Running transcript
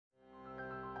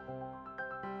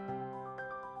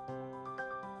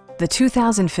the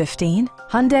 2015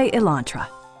 Hyundai Elantra.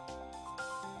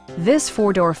 This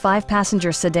four-door,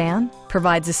 five-passenger sedan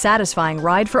provides a satisfying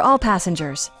ride for all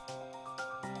passengers.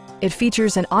 It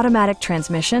features an automatic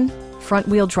transmission,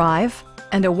 front-wheel drive,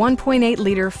 and a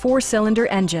 1.8-liter four-cylinder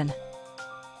engine.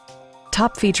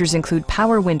 Top features include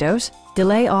power windows,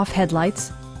 delay-off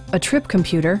headlights, a trip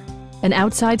computer, an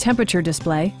outside temperature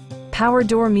display, power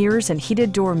door mirrors and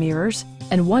heated door mirrors,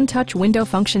 and one-touch window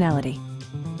functionality.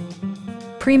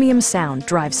 Premium sound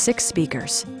drives 6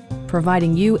 speakers,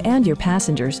 providing you and your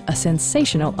passengers a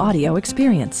sensational audio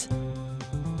experience.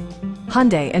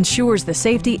 Hyundai ensures the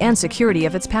safety and security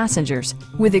of its passengers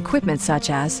with equipment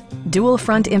such as dual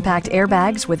front impact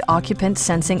airbags with occupant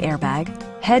sensing airbag,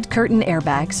 head curtain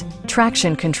airbags,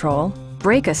 traction control,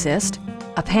 brake assist,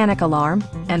 a panic alarm,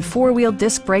 and four-wheel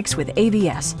disc brakes with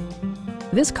ABS.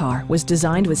 This car was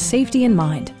designed with safety in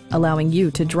mind, allowing you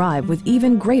to drive with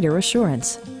even greater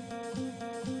assurance.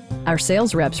 Our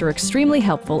sales reps are extremely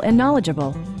helpful and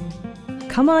knowledgeable.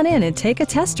 Come on in and take a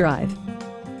test drive.